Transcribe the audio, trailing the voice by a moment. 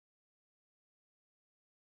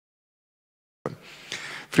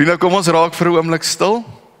Vriende, kom ons raak vir 'n oomblik stil.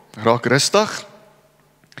 Raak rustig.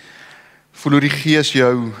 Voel hoe die Gees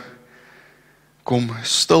jou kom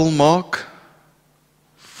stil maak.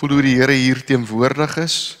 Voel hoe die Here hier teenwoordig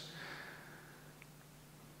is.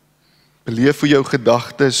 Beleef hoe jou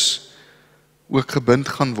gedagtes ook gebind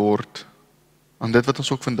gaan word aan dit wat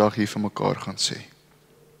ons ook vandag hier vir mekaar gaan sê.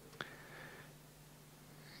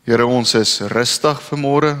 Here, ons is rustig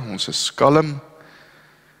vanmôre, ons is kalm.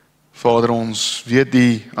 Vader, ons weet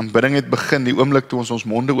die aanbidding het begin, die oomblik toe ons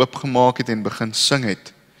monde oopgemaak het en begin sing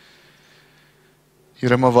het.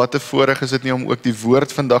 Here, maar wat 'n voorreg is dit nie om ook die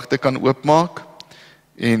woord vandag te kan oopmaak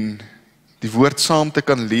en die woord saam te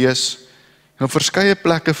kan lees en op verskeie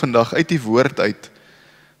plekke vandag uit die woord uit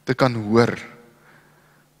te kan hoor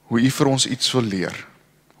hoe U vir ons iets wil leer,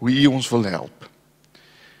 hoe U ons wil help.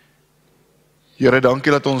 Here,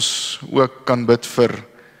 dankie dat ons ook kan bid vir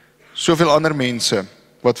soveel ander mense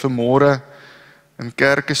wat vanmôre in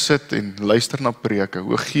kerke sit en luister na preke.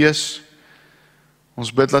 O Gees,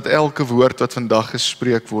 ons bid dat elke woord wat vandag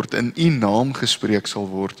gespreek word in U naam gespreek sal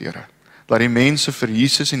word, Here. Dat die mense vir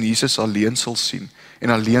Jesus en Jesus alleen sal sien en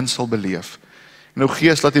alleen sal beleef. En o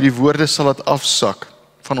Gees, dat U die woorde sal laat afsak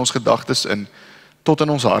van ons gedagtes in tot in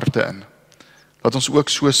ons harte in. Dat ons ook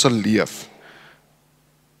so sal leef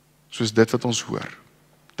soos dit wat ons hoor.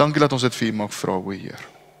 Dankie dat ons dit vir U mag vra, o Heer.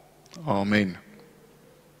 Amen.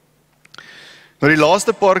 Nou die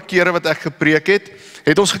laaste paar kere wat ek gepreek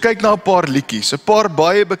het ons gekyk na 'n paar liedjies, 'n paar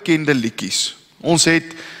baie bekende liedjies. Ons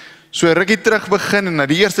het so 'n rukkie terug begin en na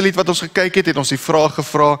die eerste lied wat ons gekyk het ons die vraag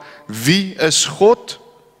gevra, wie is God?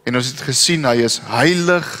 En ons het gesien, hy is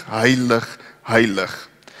heilig, heilig, heilig.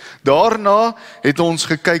 Daarna het ons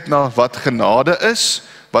gekyk na wat genade is,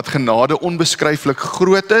 wat genade onbeskryflik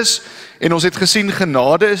groot is, en ons het gesien,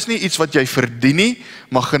 genade is nie iets wat jy verdien nie,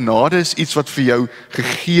 maar genade is iets wat vir jou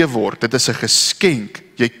gegee word. Dit is 'n geskenk.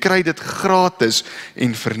 Jy kry dit gratis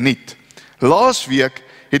en verniet. Laasweek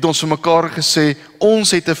het ons vir mekaar gesê,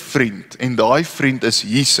 ons het 'n vriend, en daai vriend is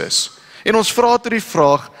Jesus. En ons vra toe die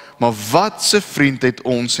vraag, maar wat se vriend het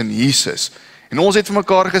ons in Jesus? En ons het vir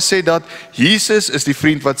mekaar gesê dat Jesus is die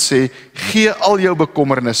vriend wat sê, gee al jou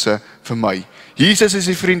bekommernisse vir my. Jesus is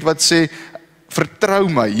die vriend wat sê, vertrou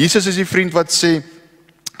my. Jesus is die vriend wat sê,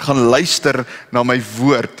 gaan luister na my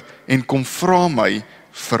woord en kom vra my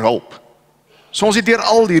vir hulp. So ons het deur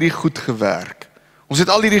al hierdie goed gewerk. Ons het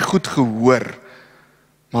al hierdie goed gehoor.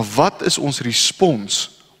 Maar wat is ons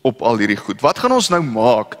respons op al hierdie goed? Wat gaan ons nou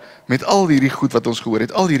maak met al hierdie goed wat ons gehoor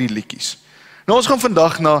het, al hierdie liedjies? Nou ons gaan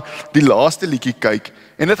vandag na die laaste liedjie kyk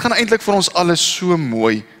en dit gaan eintlik vir ons alles so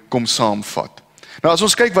mooi kom saamvat. Nou as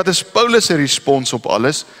ons kyk wat is Paulus se respons op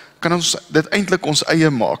alles, kan ons dit eintlik ons eie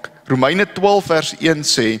maak. Romeine 12 vers 1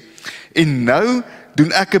 sê, en nou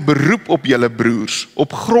doen ek 'n beroep op julle broers,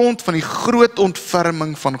 op grond van die groot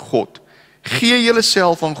ontferming van God. Gee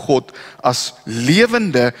julleself aan God as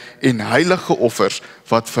lewende en heilige offers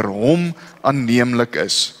wat vir hom aanneemlik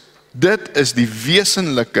is. Dit is die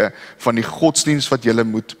wesenlike van die godsdiens wat julle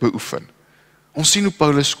moet beoefen. Ons sien hoe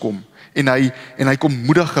Paulus kom en hy kom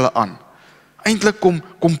moedig hulle aan. Eintlik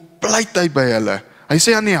kom pleit hy by hulle. Hy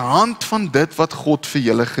sê aan die hand van dit wat God vir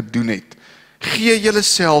julle gedoen het, gee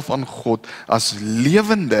julleself aan God as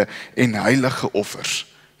lewende en heilige offers.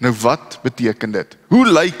 Nou wat beteken dit? Hoe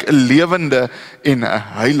lyk 'n lewende en 'n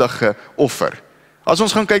heilige offer? As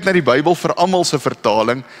ons gaan kyk na die Bybel vir almal se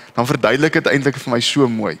vertaling, dan verduidelik dit eintlik vir my so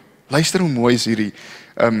mooi. Luister hoe mooi is hierdie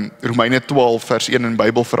Romeine 12 vers 1 in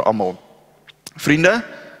Bybel vir almal. Vriende,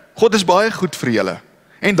 God is baie goed vir julle.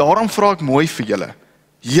 En daarom vra ek mooi vir julle.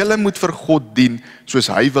 Julle moet vir God dien soos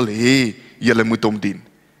hy wil hê julle moet hom dien.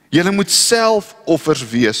 Julle moet self offers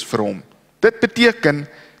wees vir hom. Dit beteken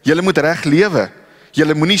julle moet reg lewe.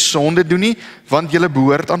 Julle moenie sonde doen nie, want julle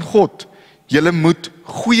behoort aan God. Julle moet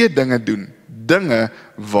goeie dinge doen, dinge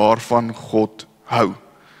waarvan God hou.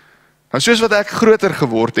 Nou soos wat ek groter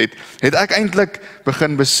geword het, het ek eintlik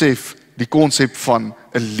begin besef die konsep van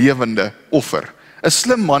 'n lewende offer. 'n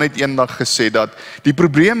Slim man het eendag gesê dat die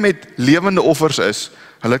probleem met lewende offers is,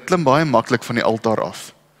 hulle klim baie maklik van die altaar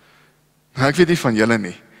af. Nou, ek weet nie van julle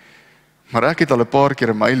nie, maar ek het al 'n paar keer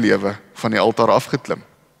in my lewe van die altaar afgeklim.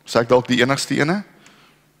 Is ek dalk die enigste ene?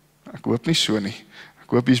 Ek hoop nie so nie. Ek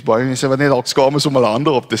hoop hier's baie mense wat net dalk skaam is om hulle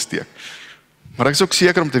hande op te steek. Maar ek is ook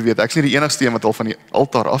seker om te weet, ek is nie die enigste een wat al van die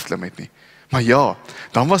altaar afklim het nie. Maar ja,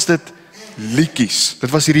 dan was dit liedjies. Dit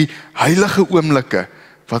was hierdie heilige oomblikke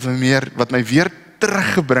wat my weer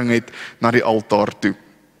teruggebring het na die altaar toe.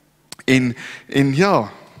 En ja,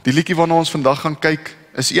 die liedjie waarna ons vandag gaan kyk,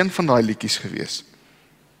 is een van daai liedjies gewees.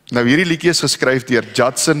 Nou hierdie liedjie is geskryf deur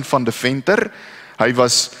Judson van de Venter. Hy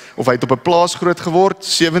het op 'n plaas groot geword,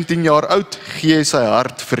 17 jaar oud, gee hy sy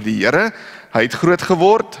hart vir die Here. Hy het groot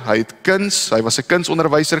geword, hy was 'n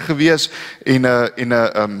kunsonderwyser gewees en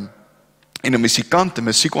 'n musikant, 'n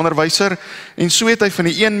musiekonderwyser, en so het hy van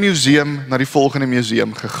die een museum na die volgende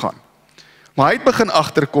museum gegaan. Maar hy het begin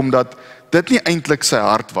agterkom dat dit nie eintlik sy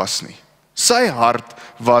hart was nie. Sy hart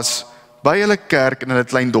was by hulle kerk in 'n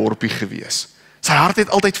klein dorpie gewees. Sy hart het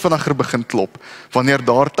altyd vinniger begin klop, wanneer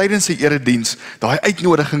daar tydens sy erediens daai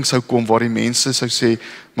uitnodiging sou kom waar die mense sou sê,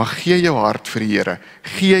 maar gee jou hart vir die Here,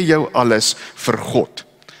 gee jou alles vir God.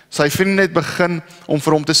 Sy vriende het begin om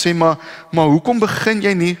vir hom te sê, maar hoekom begin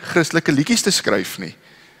jy nie Christelike liedjies te skryf nie?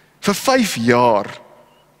 Vir 5 jaar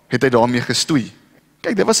het hy daarmee gestoei.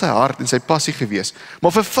 Kyk, dit was sy hart en sy passie gewees,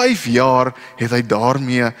 maar vir 5 jaar het hy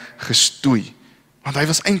daarmee gestoei, want hy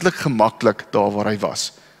was eintlik gemaklik daar waar hy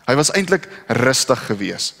was. Hy was eintlik rustig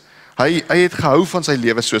gewees. Hy het gehou van sy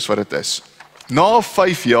lewe soos wat dit is. Na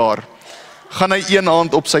 5 jaar gaan hy een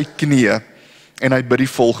hand op sy knieë en hy bid die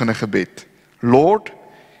volgende gebed. Lord,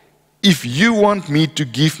 if you want me to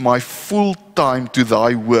give my full time to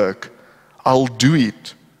thy work, I'll do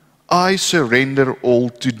it. I surrender all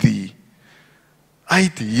to thee.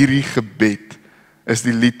 Uit hierdie gebed is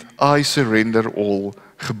die lied I surrender all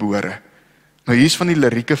gebore. Nou hier is van die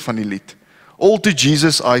lirieke van die lied. All to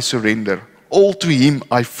Jesus I surrender, all to him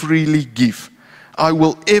I freely give. I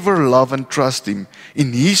will ever love and trust him,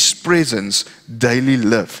 in his presence daily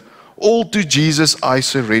live. All to Jesus I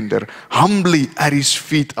surrender, humbly at his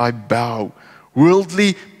feet I bow.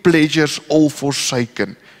 Worldly pleasures all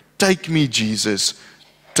forsaken, take me Jesus,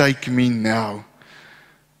 take me now.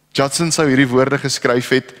 Judson sou hierdie woorde geskryf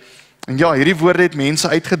het, en ja, hierdie woorde het mense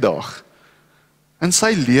uitgedaag. In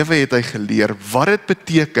sy lewe het hy geleer wat dit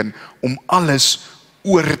beteken om alles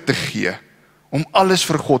oor te gee, om alles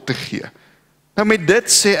vir God te gee. Nou met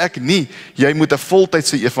dit sê ek nie, jy moet 'n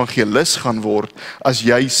voltydse evangelis gaan word, as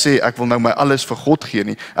jy sê, ek wil nou my alles vir God gee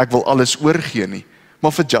nie, ek wil alles oorgee nie.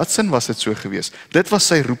 Maar vir Judson was dit so gewees. Dit was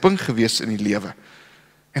sy roeping gewees in die lewe.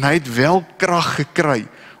 En hy het wel krag gekry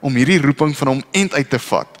om hierdie roeping van hom end uit te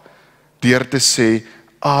vat, deur te sê,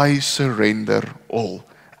 I surrender all.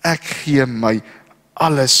 Ek gee my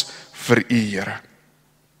alles vir U, Here.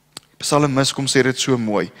 Psalmis kom sê dit so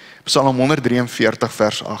mooi. Psalm 143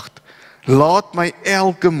 vers 8. Laat my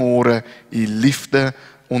elke môre U liefde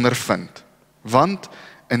ondervind, want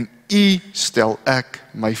in U stel ek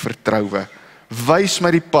my vertroue. Wys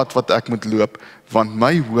my die pad wat ek moet loop, want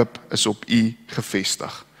my hoop is op U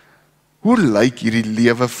gefestig. Hoe lyk hierdie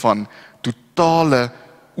lewe van totale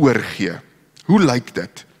oorgee? Hoe lyk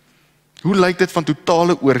dit? Hoe lyk dit van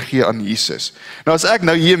totale oorgee aan Jesus? Nou as ek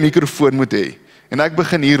nou hier 'n mikrofoon moet hê, en ek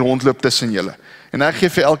begin hier rondloop tussen julle, en ek gee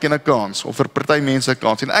vir elkeen 'n kans, of vir party mense 'n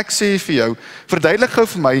kans, en ek sê vir jou, verduidelik gou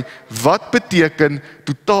vir my, wat beteken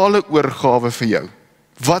totale oorgawe vir jou?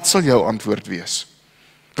 Wat sal jou antwoord wees?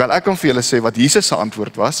 Wel, ek kan vir julle sê wat Jesus se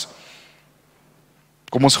antwoord was.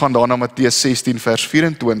 Kom ons gaan daarna Matteus 16 vers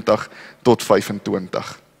 24 tot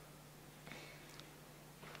 25.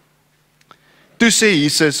 Toe sê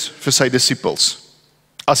Jesus vir sy disippels,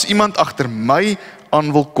 as iemand agter my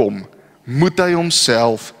aan wil kom, moet hy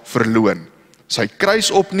homself verloon, sy kruis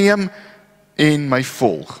opneem en my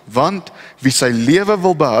volg, want wie sy lewe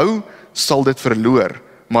wil behou, sal dit verloor,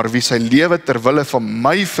 maar wie sy lewe ter wille van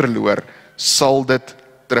my verloor, sal dit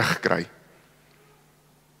terugkry.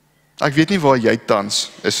 Ek weet nie waar jy tans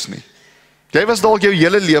is nie. Jy was dalk jou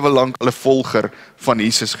hele lewe lank 'n volger van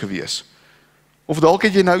Jesus gewees. Of dalk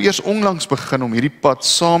het jy nou eers onlangs begin om hierdie pad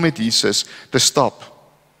saam met Jesus te stap.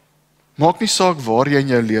 Maak nie saak waar jy in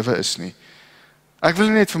jou lewe is nie. Ek wil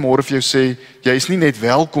net vanmôre vir jou sê, jy is nie net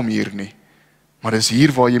welkom hier nie, maar dis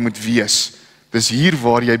hier waar jy moet wees. Dis hier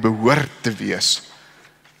waar jy behoort te wees.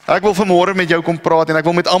 Ek wil vanmôre met jou kom praat en ek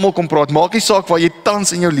wil met almal kom praat. Maak nie saak waar jy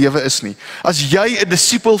tans in jou lewe is nie. As jy 'n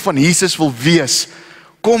disipel van Jesus wil wees,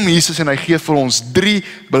 kom Jesus en hy gee vir ons 3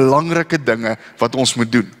 belangrike dinge wat ons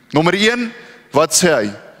moet doen. Nommer 1, wat sê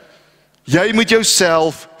hy? Jy moet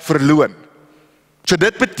jouself verloon. So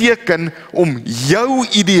dit beteken om jou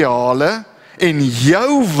ideale en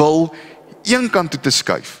jou wil eenkant toe te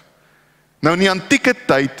skuif. Nou in die antieke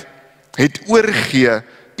tyd het oorgee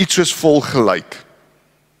iets soos volg gelyk.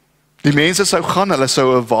 Die mense sou gaan, hulle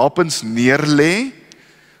sou 'n wapens neerlê,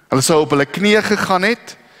 hulle sou op hulle knieë gegaan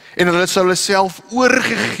het en hulle sou hulle self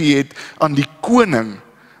oorgegee het aan die koning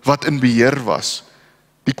wat in beheer was.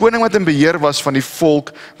 Die koning wat in beheer was van die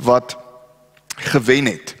volk wat gewen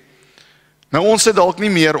het. Nou ons sit dalk nie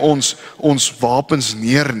meer ons wapens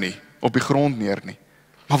neer nie, op die grond neer nie.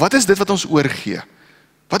 Maar wat is dit wat ons oorgee?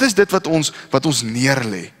 Wat is dit wat ons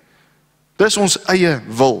neerlê? Dis ons eie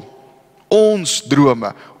wil. ons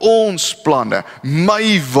drome, ons planne,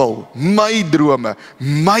 my wil, my drome,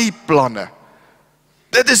 my planne.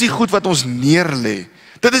 Dit is die goed wat ons neerlê.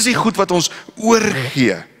 Dit is die goed wat ons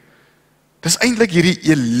oorgee. Dit is eintlik hierdie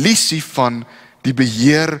illusie van die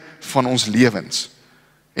beheer van ons lewens.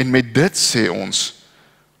 En met dit sê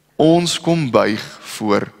ons kom buig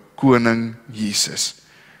voor Koning Jesus.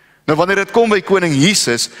 Nou wanneer dit kom by Koning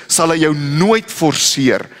Jesus, sal hy jou nooit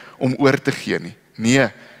forceer om oor te gee nie. Nee,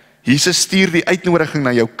 Jesus stuur die uitnodiging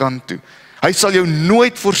na jou kant toe. Hy sal jou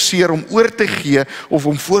nooit forceer om oor te gee of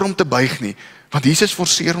om voor hom te buig nie, want Jesus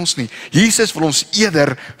forceer ons nie. Jesus wil ons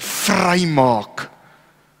eerder vrymaak.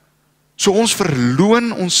 So ons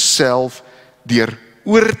verloon onsself deur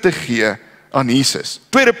oor te gee aan Jesus.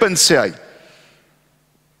 Tweede punt sê hy,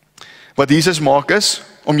 wat Jesus maak is,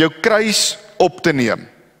 om jou kruis op te neem.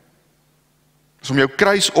 Om jou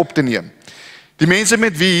kruis op te neem. Die mense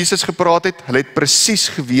met wie Jesus gepraat het, hulle het presies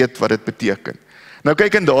geweet wat dit beteken. Nou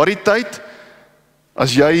kyk, in daardie tyd,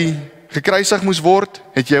 as jy gekruisig moes word,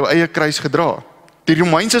 het jy jou eie kruis gedra. Die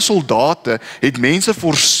Romeinse soldate het mense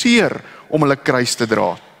forceer om hulle kruis te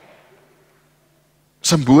dra.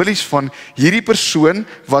 Simbolies van hierdie persoon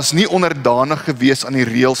was nie onderdanig gewees aan die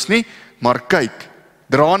reëls nie, maar kyk,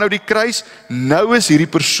 dra nou die kruis, nou is hierdie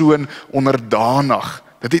persoon onderdanig.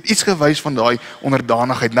 Dit het iets gewys van daai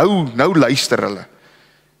onderdanigheid. Nou luister hulle.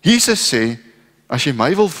 Jesus sê, as jy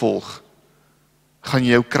my wil volg, gaan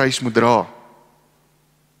jy jou kruis moet dra.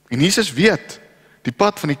 En Jesus weet, die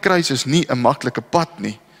pad van die kruis is nie 'n maklike pad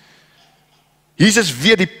nie. Jesus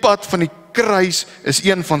weet die pad van die kruis is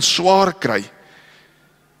een van swaar kry.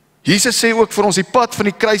 Jesus sê ook vir ons, die pad van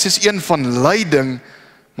die kruis is een van lyding,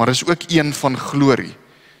 maar is ook een van glorie.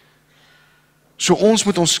 So ons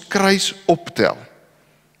moet ons kruis optel.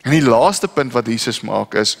 En die laaste punt wat Jesus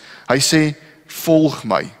maak is, hy sê, volg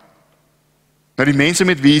my. Nou die mense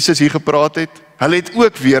met wie Jesus hier gepraat het, hulle het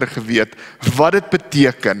ook weer geweet wat dit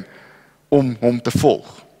beteken om hom te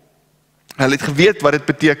volg. Hulle het geweet wat dit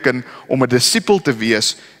beteken om 'n disipel te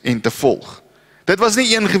wees en te volg. Dit was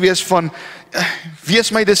nie een gewees van,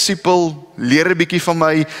 wees my disipel, leer 'n bietjie van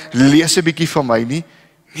my, lees 'n bietjie van my nie.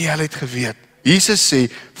 Nee, hulle het geweet. Jesus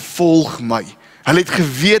sê, volg my. Hulle het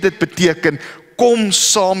geweet dit beteken, kom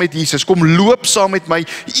saam met Jesus, kom loop saam met my,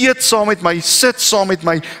 eet saam met my, sit saam met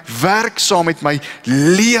my, werk saam met my,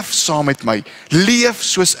 leef saam met my, leef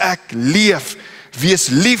soos ek leef, wees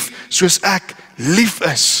lief soos ek lief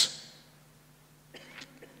is.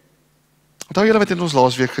 Onthou julle wat het ons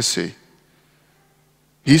laasweek gesê?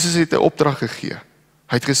 Jesus het 'n opdrag gegee.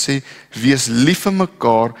 Hy het gesê, wees lief vir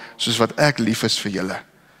mekaar soos wat ek lief is vir julle.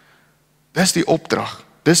 Dis die opdrag.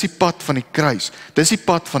 Dis die pad van die kruis. Dis die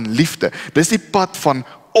pad van liefde. Dis die pad van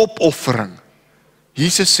opoffering.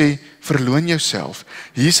 Jesus sê, verloon jouself.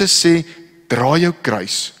 Jesus sê, dra jou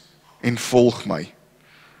kruis en volg my.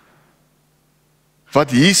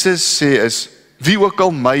 Wat Jesus sê is, wie ook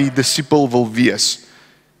al my disipel wil wees,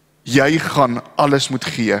 jy gaan alles moet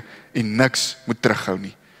gee en niks moet terughou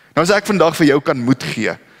nie. Nou as ek vandag vir jou kan moed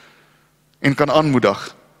gee en kan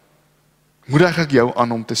aanmoedig, moedig ek jou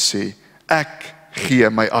aan om te sê, ek gee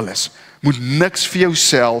my alles. Moet niks vir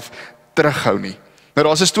jouself terughou nie. Nou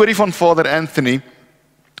daar is 'n storie van Vader Anthony.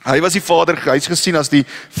 Hy was die vader, hy is gesien as die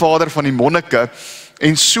vader van die monnike.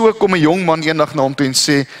 En so kom 'n jong man eendag na hom toe en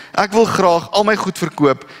sê, ek wil graag al my goed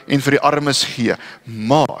verkoop en vir die armes gee,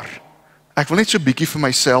 maar ek wil net so bietjie vir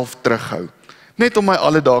myself terughou, net om my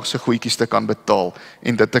alledaagse goedjies te kan betaal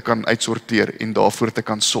en dit te kan uitsorteer en daarvoor te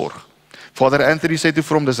kan sorg. Vader Anthony sê toe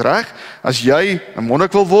vir hom, dis reg, as jy 'n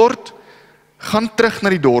monnik wil word, gaan terug na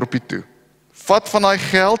die dorpie toe. Vat van daai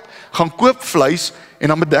geld, gaan koop vleis en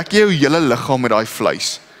dan bedek jy jou hele liggaam met daai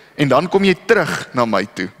vleis. En dan kom jy terug na my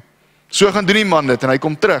toe. So gaan doen die man dit en hy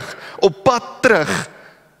kom terug. Op pad terug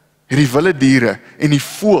het die wilde diere en die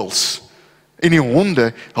voëls en die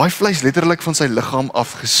honde daai vleis letterlik van sy liggaam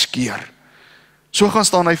afgeskeer. So gaan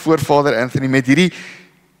staan hy voor Vader Anthony met hierdie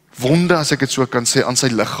wonde, as ek dit so kan sê, aan sy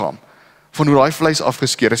liggaam, van hoe daai vleis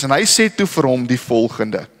afgeskeer is. En hy sê toe vir hom die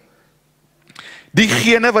volgende: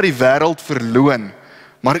 diegene wat die wêreld verloon,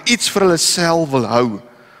 maar iets vir hulle self wil hou,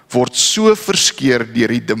 word so verskeer deur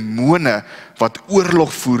die demone wat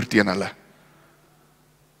oorlog voer teen hulle.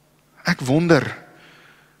 Ek wonder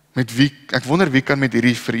wie kan met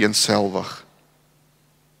hierdie vereenselwig.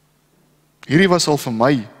 Hierdie was al vir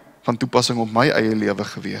my van toepassing op my eie lewe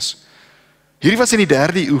gewees. Hierdie was in die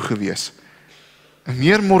 3de eeu gewees. 'n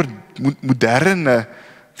meer moderne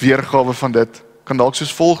weergawe van dit kan dalk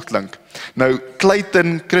soos volg klink. Nou,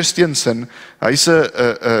 Clayton Christensen, hy's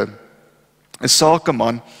 'n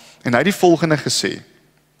sakeman, en hy het die volgende gesê: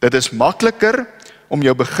 dit is makliker om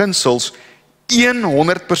jou beginsels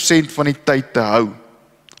 100% van die tyd te hou,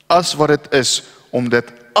 as wat dit is om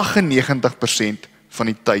dit 98% van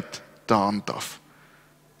die tyd te handhaaf.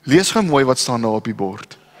 Lees gou mooi wat staan daar op die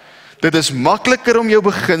bord. Dit is makliker om jou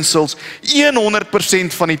beginsels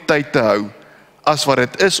 100% van die tyd te hou, as wat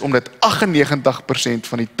dit is om dit 98%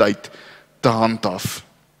 van die tyd te handhaaf.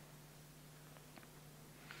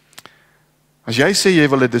 As jy sê jy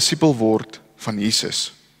wil 'n disipel word van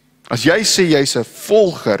Jesus, as jy sê jy's 'n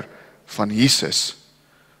volger van Jesus,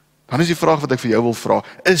 dan is die vraag wat ek vir jou wil vra,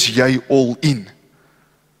 is jy all in?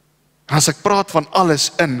 En as ek praat van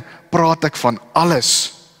alles in, praat ek van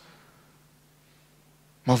alles.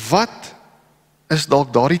 Maar wat is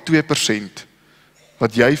dalk daardie 2%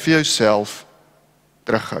 wat jy vir jouself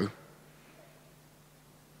terughou?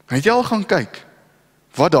 Het jy al gaan kyk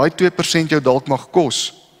wat daai 2% jou dalk mag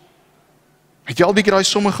kos? Het jy al bietjie daai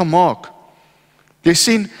somme gemaak? Jy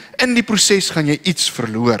sien, in die proses gaan jy iets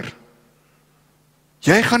verloor.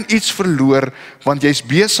 Jy gaan iets verloor, want jy's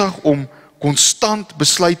besig om konstant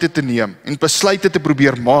besluite te neem en besluite te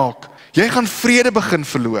probeer maak. Jy gaan vrede begin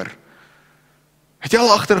verloor. Het jy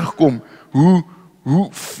al agtergekom hoe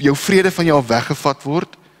jou vrede van jou af weggevat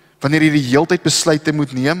word, wanneer jy die hele tyd besluite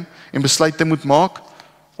moet neem en besluite moet maak?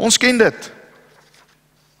 Ons ken dit.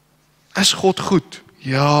 Is God goed?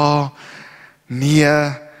 Ja, nee,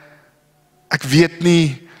 ek weet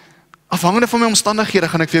nie. Afhangende van my omstandighede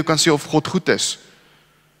gaan ek vir jou kan sê of God goed is.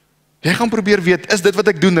 Jy gaan probeer weet, is dit wat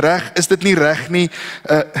ek doen reg? Is dit nie reg nie?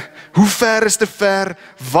 Hoe ver is te ver?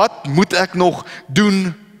 Wat moet ek nog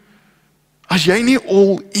doen? As jy nie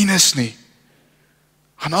all in is nie,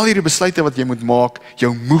 gaan al hierdie besluite wat jy moet maak,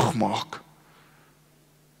 jou moeg maak.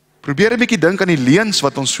 Probeer 'n bietjie dink aan die leuns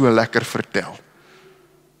wat ons so lekker vertel.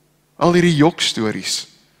 Al hierdie jokstories.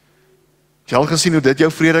 Jy al gesien hoe dit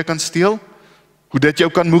jou vrede kan steel? Hoe dit jou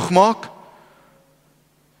kan moeg maak?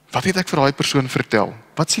 Wat het ek vir daai persoon vertel?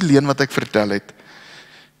 Wat is die leuen wat ek vertel het?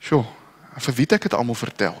 Sjoe, vir wie het ek dit almal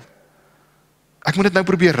vertel? Ek moet dit nou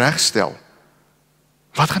probeer regstel.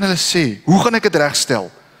 Wat gaan hulle sê? Hoe gaan ek dit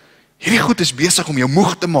regstel? Hierdie goed is besig om jou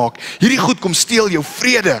moeg te maak. Hierdie goed kom steel jou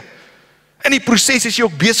vrede. In die proses is jy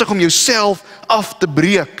ook besig om jouself af te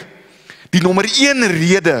breek. Die nommer 1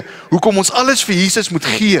 rede hoekom ons alles vir Jesus moet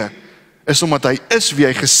gee, is omdat hy is wie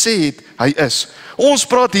hy gesê het hy is. Ons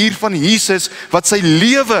praat hier van Jesus wat sy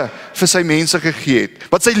lewe vir sy mense gegee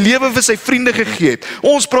het, wat sy lewe vir sy vriende gegee het.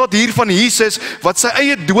 Ons praat hier van Jesus wat sy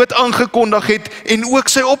eie dood aangekondig het en ook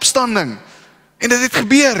sy opstanding. En dit het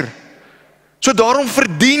gebeur. So daarom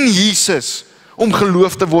verdien Jesus om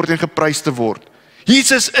geloof te word en geprys te word.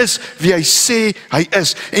 Jesus is wie hy sê hy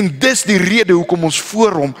is, en dis die rede hoekom ons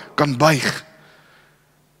voor hom kan buig.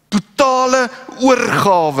 Totale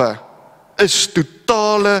oorgawe is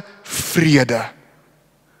totale vrede.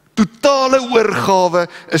 Totale oorgawe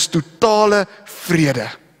is totale vrede.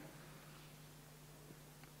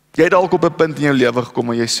 Jy het dalk op 'n punt in jou lewe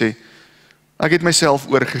gekom en jy sê, ek het myself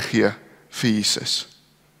oorgegee vir Jesus.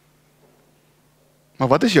 Maar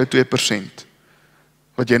wat is jou 2%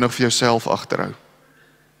 wat jy nog vir jouself agterhou?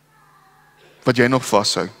 Wat jy nog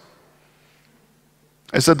vashou?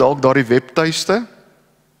 Is dit dalk daardie webtuiste?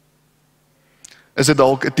 Is dit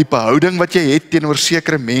dalk 'n tipe houding wat jy het teenoor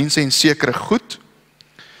sekere mense en sekere goed?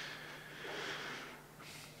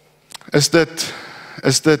 Is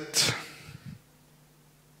dit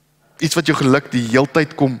iets wat jou geluk die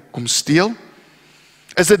heeltyd kom steel?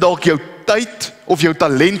 Is dit dalk jou tyd of jou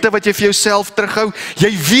talente wat jy vir jouself terughou?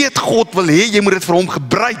 Jy weet God wil hê jy moet dit vir hom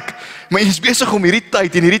gebruik, maar jy is besig om hierdie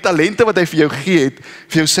tyd en hierdie talente wat hy vir jou gee het,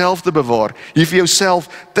 vir jouself te bewaar, hier vir jouself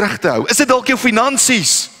terug te hou. Is dit dalk jou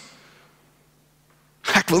finansies?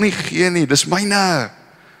 Ek wil nie gee nie, dis myne.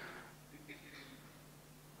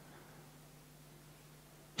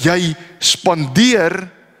 Jy spandeer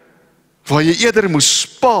waar jy eerder moes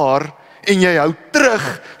spaar en jy hou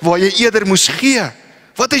terug waar jy eerder moes gee.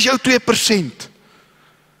 Wat is jou 2%?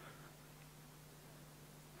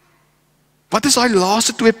 Wat is daai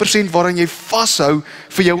laaste 2% waaraan jy vashou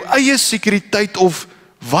vir jou eie sekuriteit of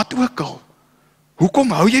wat ook al?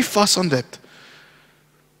 Hoekom hou jy vas aan dit?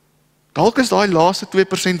 Dalk is daai laaste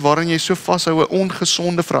 2% waaraan jy so vashou 'n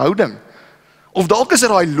ongesonde verhouding. Of dalk is dit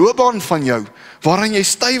daai loopbaan van jou waaraan jy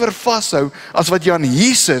stywer vashou as wat jy aan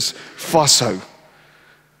Jesus vashou.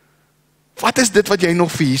 Wat is dit wat jy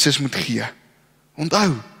nog vir Jesus moet gee?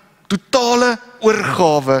 Onthou, totale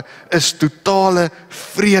oorgawe is totale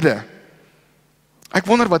vrede. Ek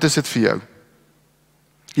wonder wat is dit vir jou?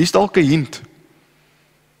 Hier is dalk 'n hint.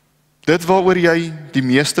 Dit waaroor jy die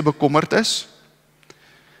meeste bekommerd is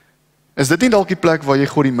dit nie dalk die plek waar jy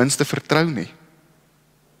God die minste vertrou nie?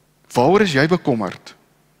 Waaroor is jy bekommerd?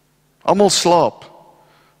 Almal slaap,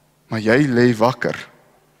 maar jy lê wakker.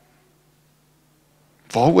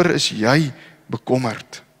 Waaroor is jy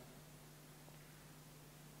bekommerd?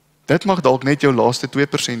 Dit mag dalk net jou laaste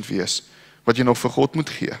 2% wees, wat jy nog vir God moet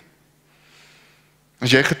gee.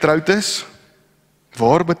 As jy getroud is,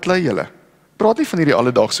 waar beklei julle? Praat nie van hierdie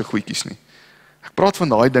alledaagse goedjies nie. Ek praat van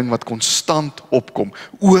daai ding wat konstant opkom,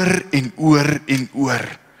 oor en oor en oor.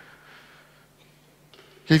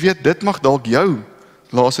 Jy weet, dit mag dalk jou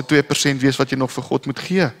laaste 2% wees wat jy nog vir God moet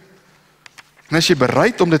gee. En as jy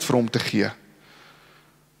bereid om dit vir hom te gee,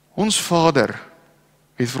 ons Vader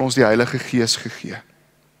het vir ons die Heilige Gees gegee.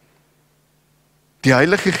 Die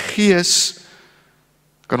Heilige Gees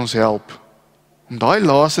kan ons help om daai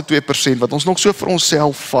laaste 2% wat ons nog so vir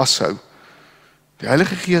onsself vashou, die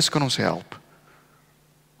Heilige Gees kan ons help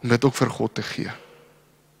om dit ook vir God te gee.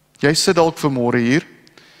 Jy sit dalk vanmôre hier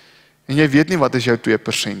en jy weet nie wat is jou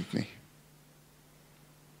 2% nie.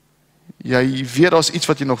 Jy weet daar's iets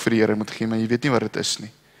wat jy nog vir die Here moet gee, maar jy weet nie wat dit is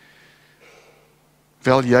nie.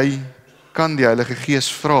 Wel, jy kan die Heilige Gees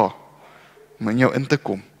vra om in jou in te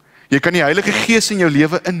kom. Jy kan die Heilige Gees in jou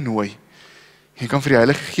lewe innooi. Jy kan vir die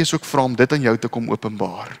Heilige Gees ook vra om dit aan jou te kom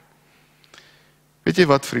openbaar. Weet jy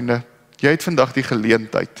wat, vriende? Jy het vandag die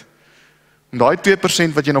geleentheid om daai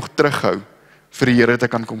 2% wat jy nog terughou vir die Here te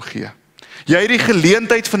kan kom gee. Jy het die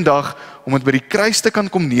geleentheid vandag om dit by die kruis te kan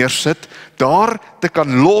kom neersit, daar te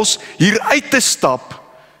kan los, hier uit te stap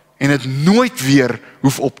en dit nooit weer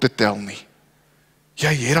hoef op te tel nie.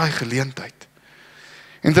 Jy het daai geleentheid.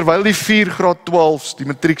 En terwyl die 4 graad 12's die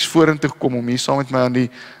matrieks vorentoe kom om hier saam met my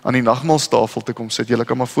aan die nagmaalstafel te kom sit, julle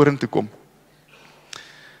kan maar vorentoe kom.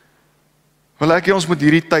 Wil ek hê ons moet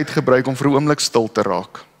hierdie tyd gebruik om vir 'n oomblik stil te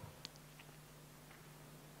raak.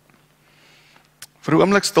 Vir 'n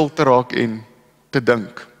oomblik stil te raak en te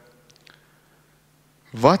dink.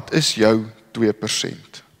 Wat is jou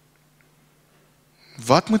 2%?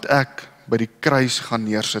 Wat moet ek by die kruis gaan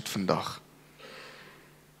neersit vandag?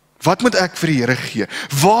 Wat moet ek vir die Here gee?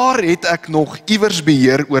 Waar het ek nog iewers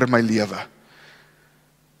beheer oor my lewe?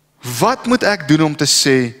 Wat moet ek doen om te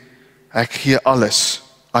sê, ek gee alles,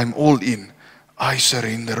 I'm all in, I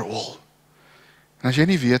surrender all? En as jy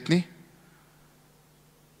nie weet nie,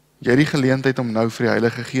 jy het die geleentheid om nou vir die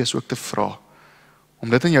Heilige Gees ook te vra,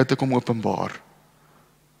 om dit in jou te kom openbaar,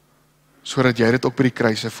 sodat jy dit ook by die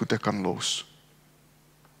kruis se voete kan los.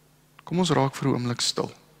 Kom ons raak vir 'n oomblik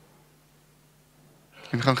stil.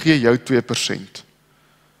 En gaan gee jou 2%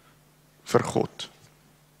 vir God.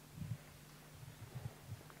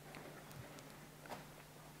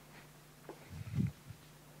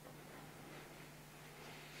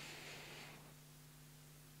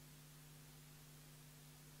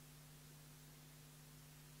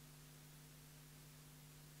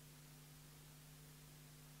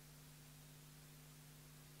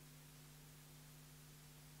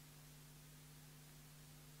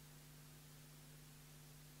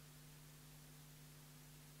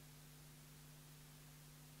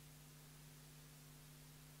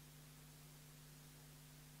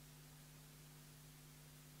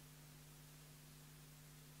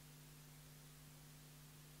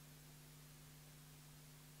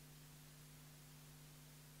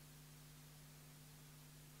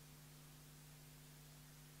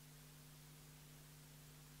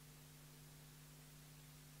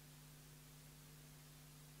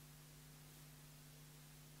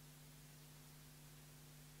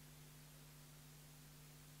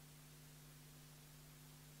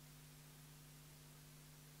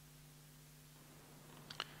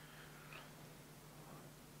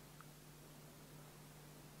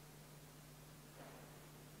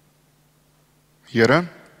 Here,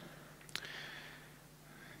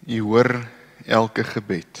 U hoor elke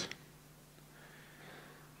gebed.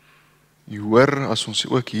 U hoor as ons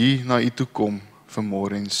ook hier na U toe kom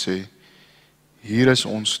vanmôre en sê, hier is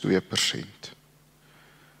ons 2%.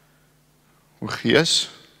 O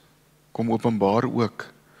Gees, kom openbaar ook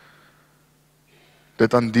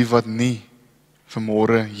dit aan die wat nie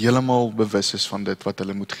vanmôre heeltemal bewus is van dit wat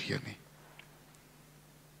hulle moet gee nie.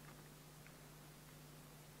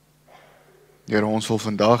 Here, ons wil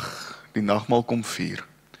vandag die nagmaal kom vier.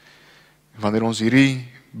 En wanneer ons hierdie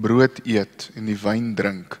brood eet en die wyn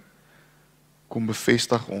drink, kom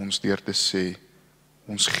bevestig ons deur te sê,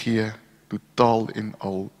 ons gee totaal en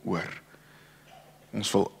al oor.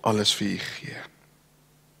 Ons wil alles vir U gee.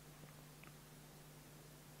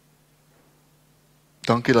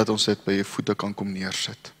 Dankie dat ons dit by U voete kan kom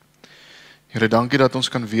neersit. Here, dankie dat ons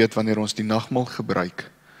kan weet wanneer ons die nagmaal gebruik,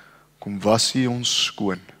 kom was U ons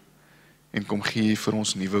skoon en kom gee vir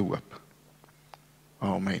ons nuwe hoop.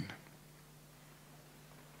 Amen.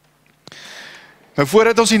 Nou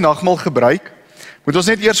voordat ons die nagmaal gebruik, Moet ons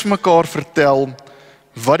net eers vir mekaar vertel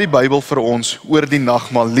wat die Bybel vir ons oor die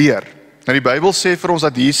nagmaal leer. Nou die Bybel sê vir ons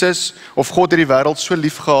dat Jesus of God het die wêreld so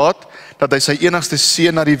lief gehad dat hy sy enigste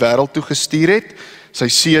seun na die wêreld toe gestuur het, sy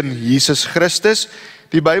seun Jesus Christus.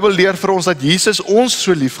 Die Bybel leer vir ons dat Jesus ons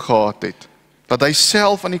so lief gehad het, dat hy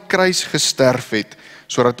self aan die kruis gesterf het,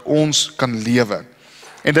 sodat ons kan lewe.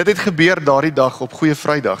 En dit het gebeur daardie dag op Goeie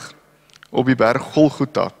Vrydag, op die berg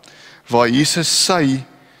Golgotha, waar Jesus sy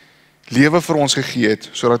lewe vir ons gegee het,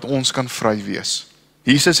 sodat ons kan vry wees.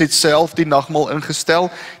 Jesus het self die nagmaal ingestel,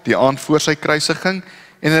 die aand voor sy kruisiging,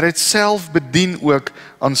 en hy het self bedien ook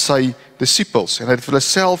aan sy disippels, en hy het vir hulle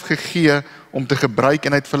self gegee om te gebruik,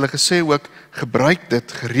 en hy het vir hulle gesê ook, gebruik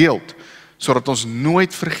dit gereeld, sodat ons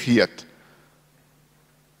nooit vergeet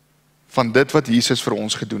van dit wat Jesus vir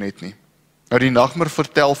ons gedoen het nie. Nou die nagmaal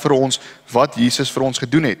vertel vir ons wat Jesus vir ons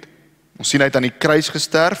gedoen het. Ons sien hy het aan die kruis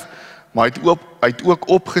gesterf, maar hy het ook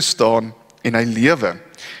opgestaan en hy lewe.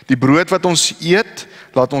 Die brood wat ons eet,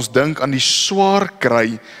 laat ons dink aan die swaar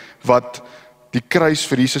kry wat die kruis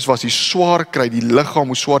vir Jesus was, die swaar kry, die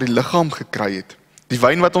liggaam, hoe swaar die liggaam gekry het. Die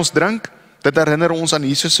wyn wat ons drink, dit herinner ons aan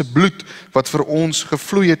Jesus se bloed wat vir ons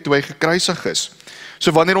gevloei het toe hy gekruisig is.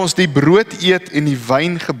 So wanneer ons die brood eet en die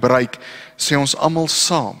wyn gebruik, sê ons almal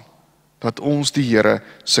saam dat ons die Here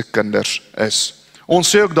se kinders is.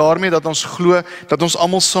 Ons sê ook daarmee dat ons glo dat ons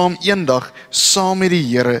almal saam eendag saam met die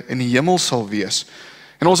Here in die hemel sal wees.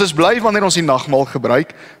 En ons is bly wanneer ons die nagmaal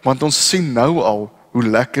gebruik, want ons sien nou al hoe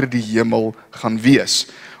lekker die hemel gaan wees.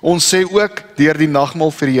 Ons sê ook deur die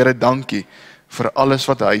nagmaal vir die Here dankie vir alles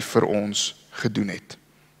wat hy vir ons gedoen het.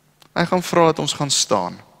 Ek gaan vra dat ons gaan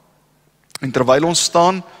staan. En terwyl ons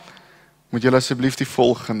staan, moet julle asseblief die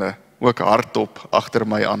volgende ook hardop agter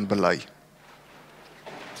my aanbely.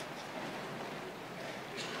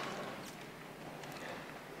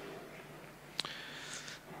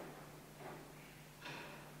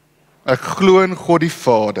 Ek glo in God die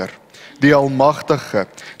Vader, die Almagtige,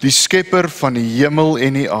 die Skepper van die hemel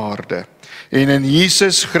en die aarde, en in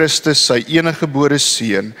Jesus Christus sy eniggebore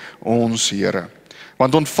Seun, ons Here,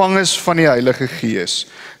 want ontvang is van die Heilige Gees,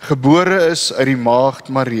 gebore is uit die maagd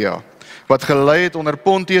Maria, wat gelei het onder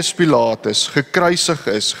Pontius Pilatus, gekruisig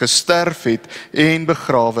is, gesterf het en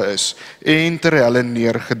begrawe is, en ter helle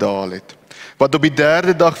neergedaal het, wat op die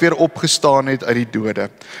 3de dag weer opgestaan het uit die dode,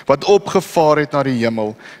 wat opgevaar het na die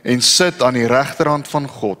hemel, en sit aan die regterhand van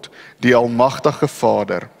God, die Almagtige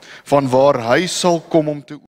Vader, van waar hy sal kom om te